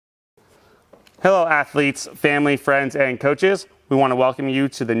Hello athletes, family, friends, and coaches. We want to welcome you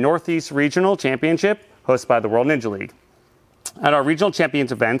to the Northeast Regional Championship hosted by the World Ninja League. At our regional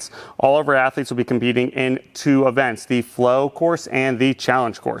champions events, all of our athletes will be competing in two events, the flow course and the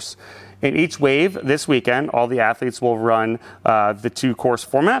challenge course. In each wave this weekend, all the athletes will run the two course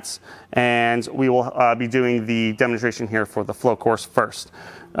formats, and we will be doing the demonstration here for the flow course first.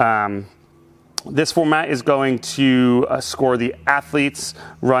 This format is going to score the athletes'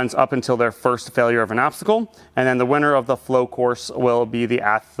 runs up until their first failure of an obstacle, and then the winner of the flow course will be the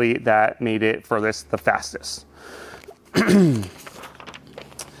athlete that made it furthest the fastest. We're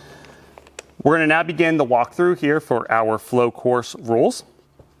going to now begin the walkthrough here for our flow course rules.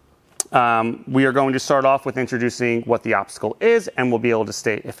 We are going to start off with introducing what the obstacle is, and we'll be able to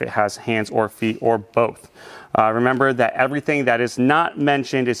state if it has hands or feet or both. Remember that everything that is not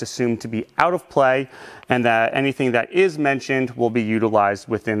mentioned is assumed to be out of play, and that anything that is mentioned will be utilized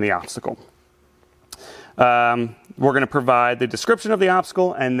within the obstacle. We're going to provide the description of the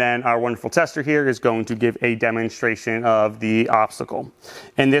obstacle, and then our wonderful tester here is going to give a demonstration of the obstacle.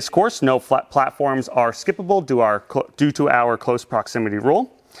 In this course, no flat platforms are skippable due to our close proximity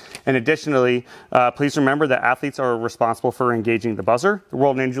rule. And additionally, please remember that athletes are responsible for engaging the buzzer. The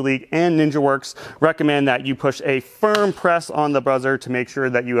World Ninja League and NinjaWorks recommend that you push a firm press on the buzzer to make sure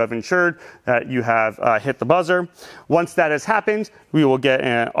that you have ensured that you have hit the buzzer. Once that has happened, we will get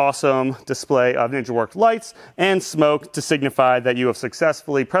an awesome display of NinjaWorks lights and smoke to signify that you have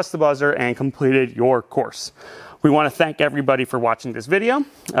successfully pressed the buzzer and completed your course. We want to thank everybody for watching this video.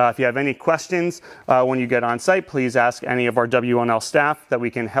 If you have any questions when you get on site, please ask any of our W1L staff that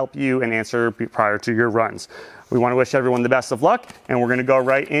we can help you and answer prior to your runs. We want to wish everyone the best of luck, and we're going to go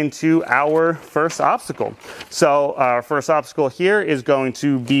right into our first obstacle. So our first obstacle here is going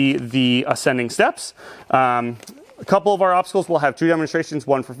to be the ascending steps. A couple of our obstacles will have two demonstrations,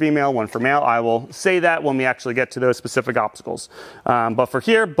 one for female, one for male. I will say that when we actually get to those specific obstacles. But for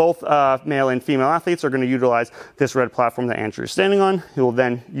here, both male and female athletes are going to utilize this red platform that Andrew is standing on. He will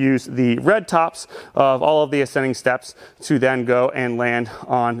then use the red tops of all of the ascending steps to then go and land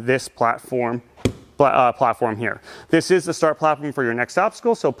on this platform here. This is the start platform for your next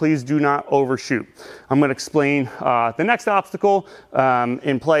obstacle, so please do not overshoot. I'm going to explain the next obstacle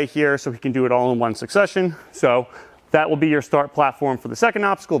in play here so we can do it all in one succession. So that will be your start platform for the second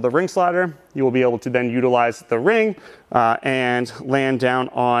obstacle, the ring slider. You will be able to then utilize the ring and land down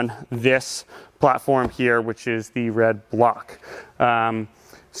on this platform here, which is the red block.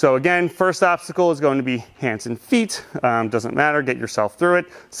 So again, first obstacle is going to be hands and feet. Doesn't matter, get yourself through it.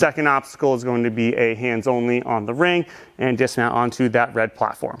 Second obstacle is going to be a hands only on the ring and dismount onto that red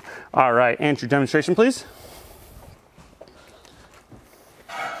platform. All right, Andrew, demonstration please.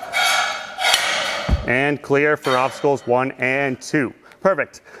 And clear for obstacles 1 and 2.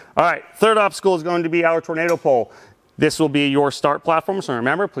 Perfect. All right, third obstacle is going to be our tornado pole. This will be your start platform, so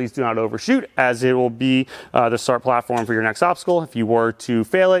remember, please do not overshoot, as it will be the start platform for your next obstacle. If you were to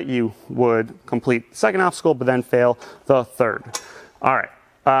fail it, you would complete the second obstacle, but then fail the third. All right.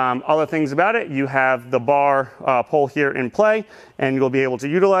 Other things about it, you have the bar pole here in play, and you'll be able to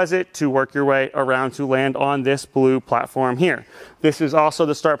utilize it to work your way around to land on this blue platform here. This is also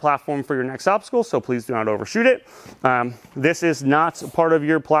the start platform for your next obstacle, so please do not overshoot it. This is not part of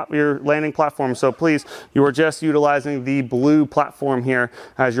your landing platform, so please, you are just utilizing the blue platform here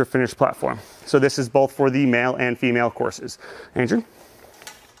as your finished platform. So this is both for the male and female courses. Andrew?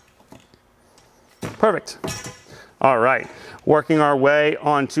 Perfect. All right. Working our way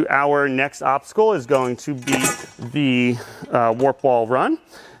onto our next obstacle is going to be the warp wall run.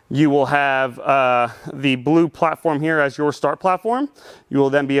 You will have the blue platform here as your start platform. You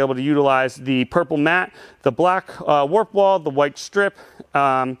will then be able to utilize the purple mat, the black warp wall, the white strip,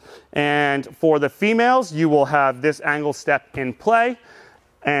 and for the females, you will have this angle step in play,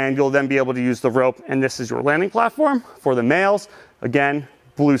 and you'll then be able to use the rope, and this is your landing platform. For the males, again,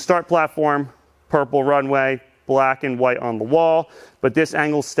 blue start platform, purple runway, black and white on the wall, but this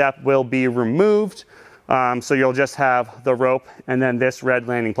angle step will be removed. So you'll just have the rope and then this red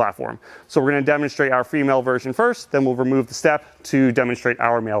landing platform. So we're going to demonstrate our female version first, then we'll remove the step to demonstrate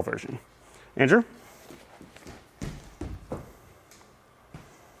our male version. Andrew?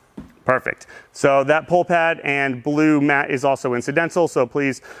 Perfect. So that pole pad and blue mat is also incidental, so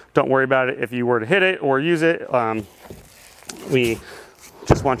please don't worry about it if you were to hit it or use it. We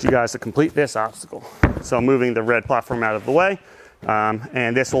just want you guys to complete this obstacle. So moving the red platform out of the way,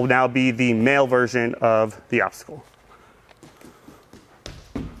 and this will now be the male version of the obstacle.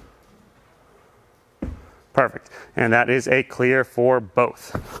 Perfect. And that is a clear for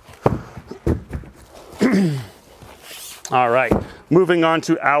both. All right. moving on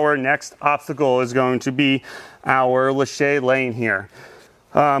to our next obstacle is going to be our Lachey lane here.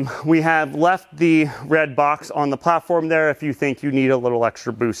 We have left the red box on the platform there if you think you need a little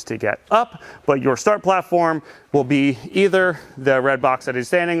extra boost to get up, but your start platform will be either the red box that is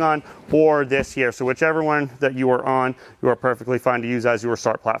standing on or this here. So whichever one that you are on, you are perfectly fine to use as your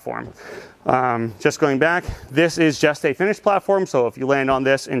start platform. Just going back, this is just a finished platform, so if you land on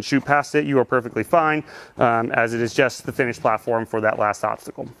this and shoot past it, you are perfectly fine, as it is just the finished platform for that last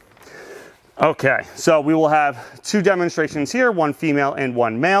obstacle. Okay, so we will have two demonstrations here, one female and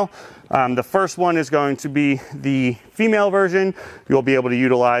one male. The first one is going to be the female version. You'll be able to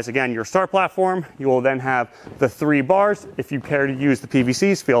utilize, again, your start platform. You will then have the 3 bars. If you care to use the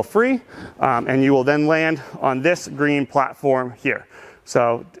PVCs, feel free. And you will then land on this green platform here.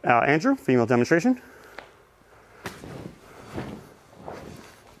 So, Andrew, female demonstration.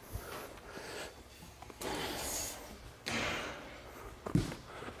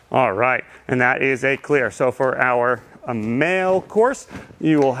 All right, and that is a clear. So for our male course,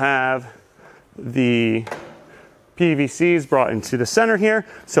 you will have the PVCs brought into the center here.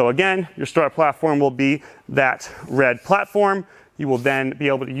 So again, your start platform will be that red platform. You will then be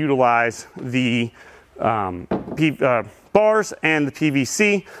able to utilize the bars and the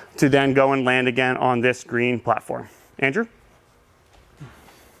PVC to then go and land again on this green platform. Andrew?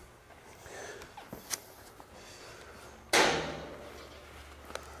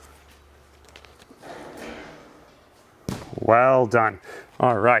 Well done.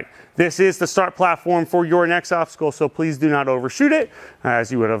 All right. This is the start platform for your next obstacle, so please do not overshoot it,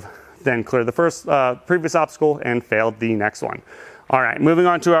 as you would have then cleared the previous obstacle and failed the next one. All right, moving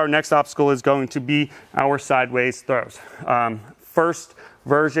on to our next obstacle is going to be our sideways throws. First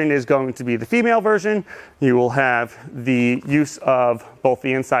version is going to be the female version. You will have the use of both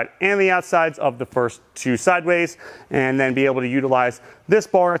the inside and the outsides of the first 2 sideways, and then be able to utilize this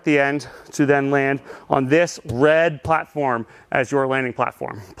bar at the end to then land on this red platform as your landing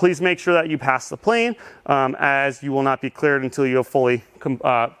platform. Please make sure that you pass the plane, as you will not be cleared until you have fully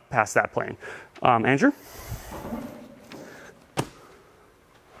passed that plane. Andrew?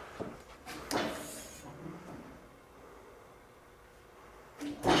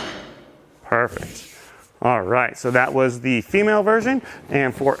 Perfect. All right, so that was the female version.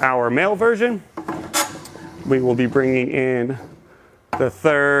 And for our male version, we will be bringing in the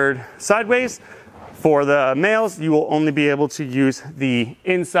 3rd sideways. For the males, you will only be able to use the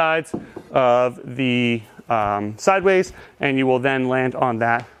insides of the sideways, and you will then land on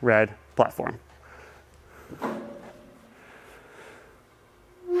that red platform.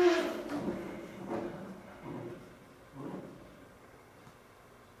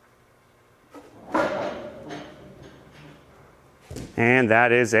 And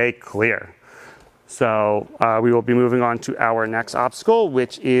that is a clear. So we will be moving on to our next obstacle,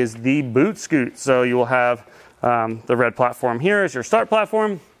 which is the boot scoot. So you will have the red platform here as your start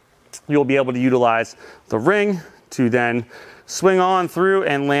platform. You'll be able to utilize the ring to then swing on through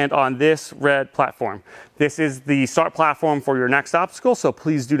and land on this red platform. This is the start platform for your next obstacle, so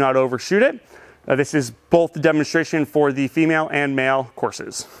please do not overshoot it. This is both the demonstration for the female and male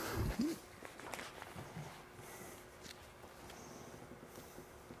courses.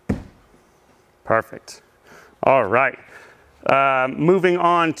 Perfect. All right. Moving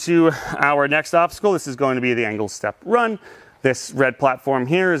on to our next obstacle. This is going to be the angled step run. This red platform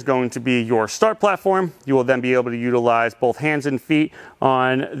here is going to be your start platform. You will then be able to utilize both hands and feet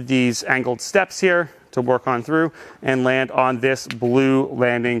on these angled steps here to work on through and land on this blue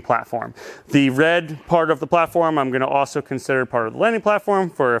landing platform. The red part of the platform I'm going to also consider part of the landing platform.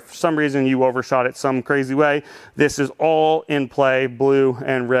 For some reason you overshot it some crazy way, this is all in play, blue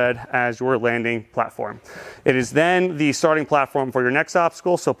and red, as your landing platform. It is then the starting platform for your next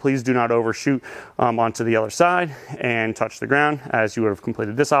obstacle, so please do not overshoot onto the other side and touch the ground, as you would have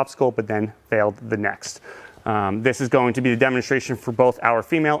completed this obstacle but then failed the next. This is going to be the demonstration for both our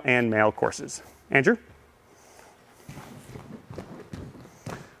female and male courses. Andrew?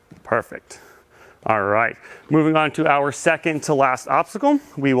 Perfect. All right. Moving on to our second to last obstacle,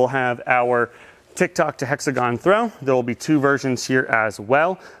 we will have our tick-tock to hexagon throw. There will be 2 versions here as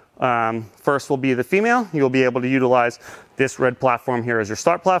well. First will be the female. You'll be able to utilize this red platform here as your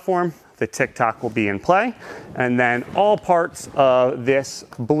start platform. The tick-tock will be in play. And then all parts of this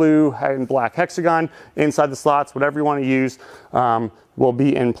blue and black hexagon inside the slots, whatever you want to use, will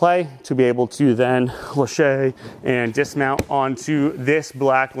be in play to be able to then lâcher and dismount onto this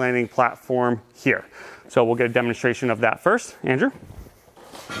black landing platform here. So we'll get a demonstration of that first. Andrew?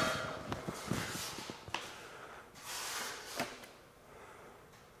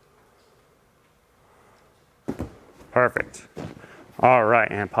 Perfect. All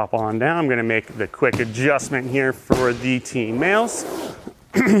right, and pop on down. I'm gonna make the quick adjustment here for the teen males.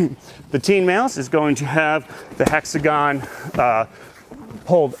 The teen males is going to have the hexagon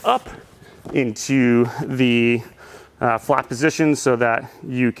pulled up into the flat position so that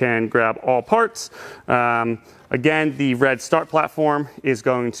you can grab all parts. Again, the red start platform is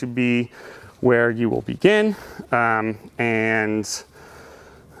going to be where you will begin, and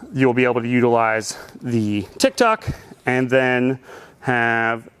you'll be able to utilize the TikTok and then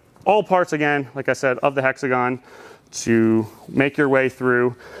have all parts again, like I said, of the hexagon to make your way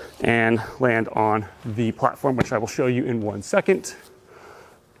through and land on the platform, which I will show you in 1 second.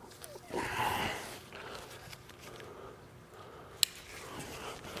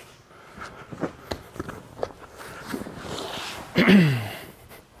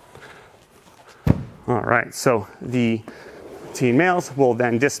 All right, so the teen males will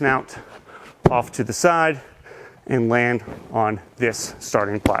then dismount off to the side and land on this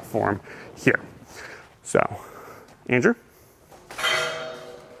starting platform here. So, Andrew.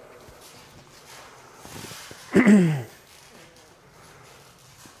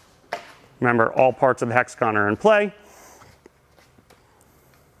 Remember, all parts of the hexagon are in play.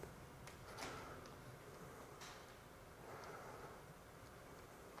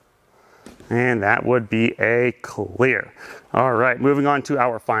 And that would be a clear. All right, moving on to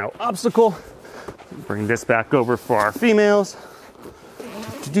our final obstacle. Bring this back over for our females.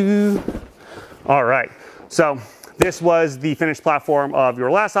 All right, so this was the finished platform of your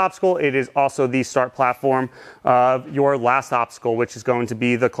last obstacle. It is also the start platform of your last obstacle, which is going to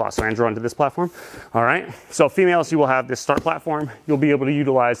be the claw. So Andrew, onto this platform. All right, so females, you will have this start platform. You'll be able to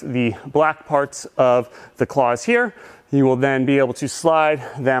utilize the black parts of the claws here. You will then be able to slide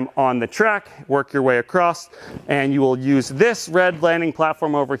them on the track, work your way across, and you will use this red landing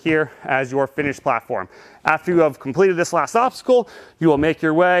platform over here as your finished platform. After you have completed this last obstacle, you will make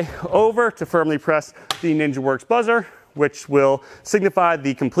your way over to firmly press the NinjaWorks buzzer, which will signify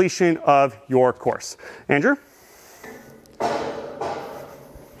the completion of your course. Andrew?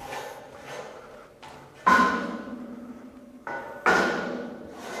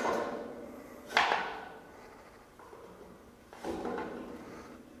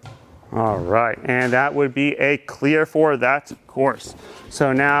 All right, and that would be a clear for that course.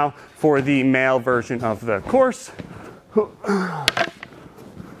 So now for the male version of the course, pop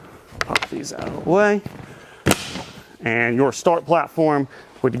these out of the way. And your start platform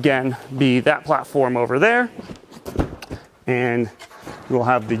would again be that platform over there. And you will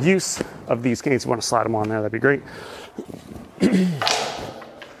have the use of these canes. If you want to slide them on there, that'd be great.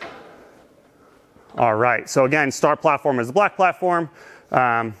 All right, so again, start platform is the black platform.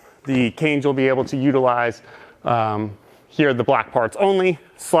 The canes you'll be able to utilize here, the black parts only.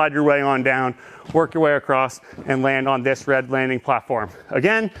 Slide your way on down, work your way across, and land on this red landing platform.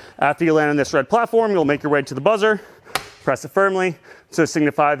 Again, after you land on this red platform, you'll make your way to the buzzer, press it firmly to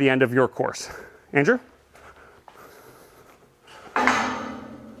signify the end of your course. Andrew?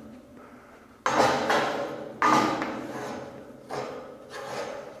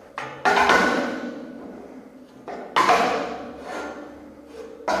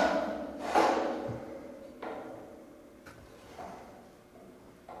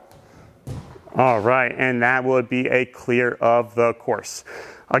 All right, and that would be a clear of the course.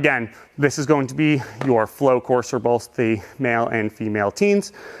 Again, this is going to be your flow course for both the male and female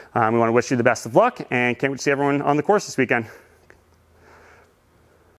teens. We want to wish you the best of luck and can't wait to see everyone on the course this weekend.